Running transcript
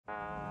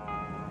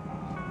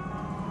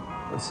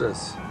What's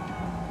this?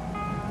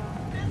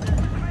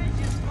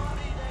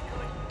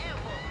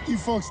 You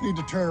folks need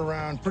to turn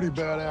around. Pretty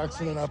bad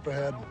accident up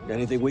ahead.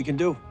 Anything we can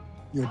do?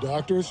 You a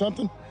doctor or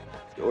something?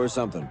 Or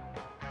something.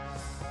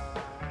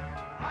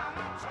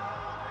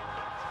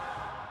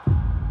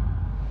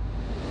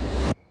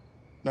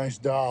 Nice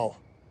doll.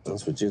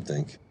 That's what you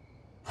think.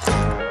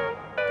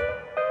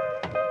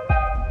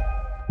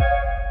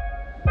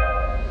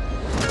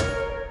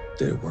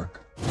 Did it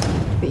work?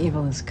 The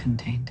evil is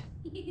contained.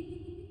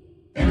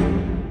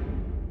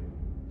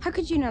 How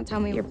could you not tell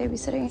me you're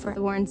babysitting for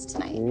the Warrens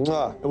tonight?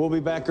 Mwah. And we'll be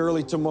back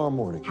early tomorrow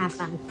morning. Have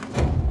fun.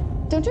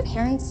 Don't your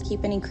parents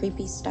keep any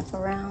creepy stuff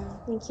around?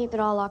 We keep it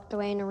all locked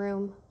away in a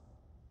room.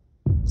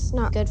 It's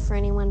not good for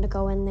anyone to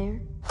go in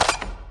there.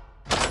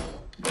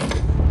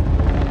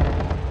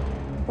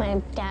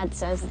 My dad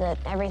says that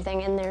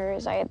everything in there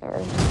is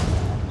either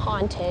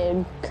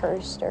haunted,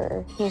 cursed,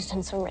 or used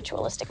in some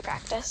ritualistic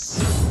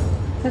practice.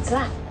 What's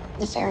that?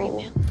 The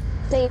ferryman.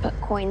 They put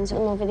coins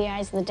over the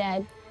eyes of the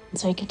dead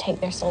so you could take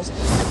their souls.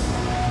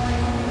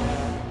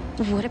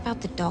 What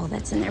about the doll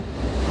that's in there?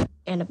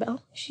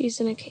 Annabelle. She's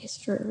in a case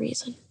for a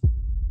reason.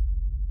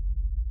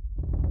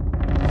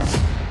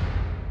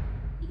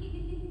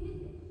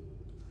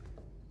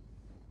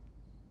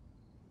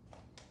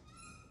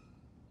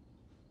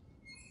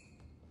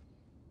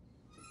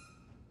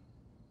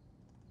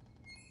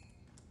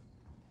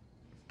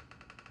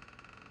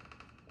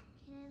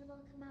 Can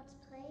Annabelle come out to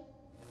play?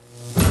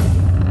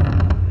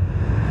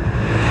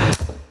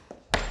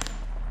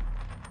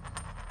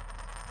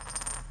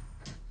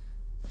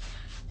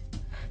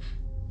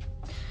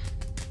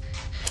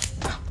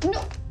 No!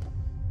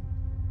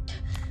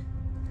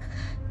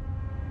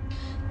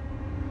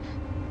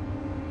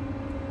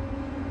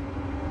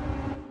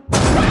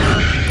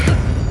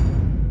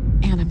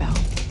 Annabelle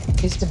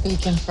is the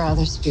beacon for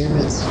other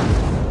spirits.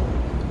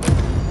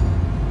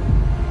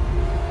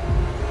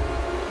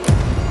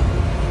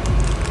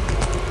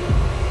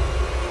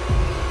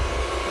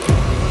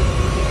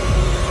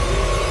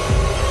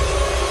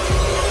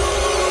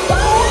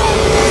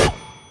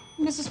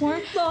 Mrs.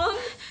 Warren? Mom,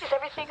 is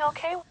everything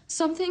okay?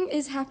 Something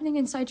is happening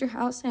inside your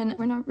house, and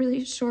we're not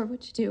really sure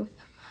what to do.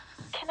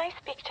 Can I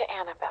speak to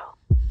Annabelle?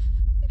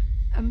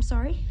 I'm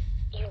sorry?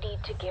 You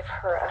need to give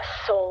her a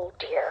soul,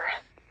 dear.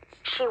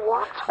 She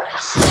wants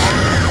us.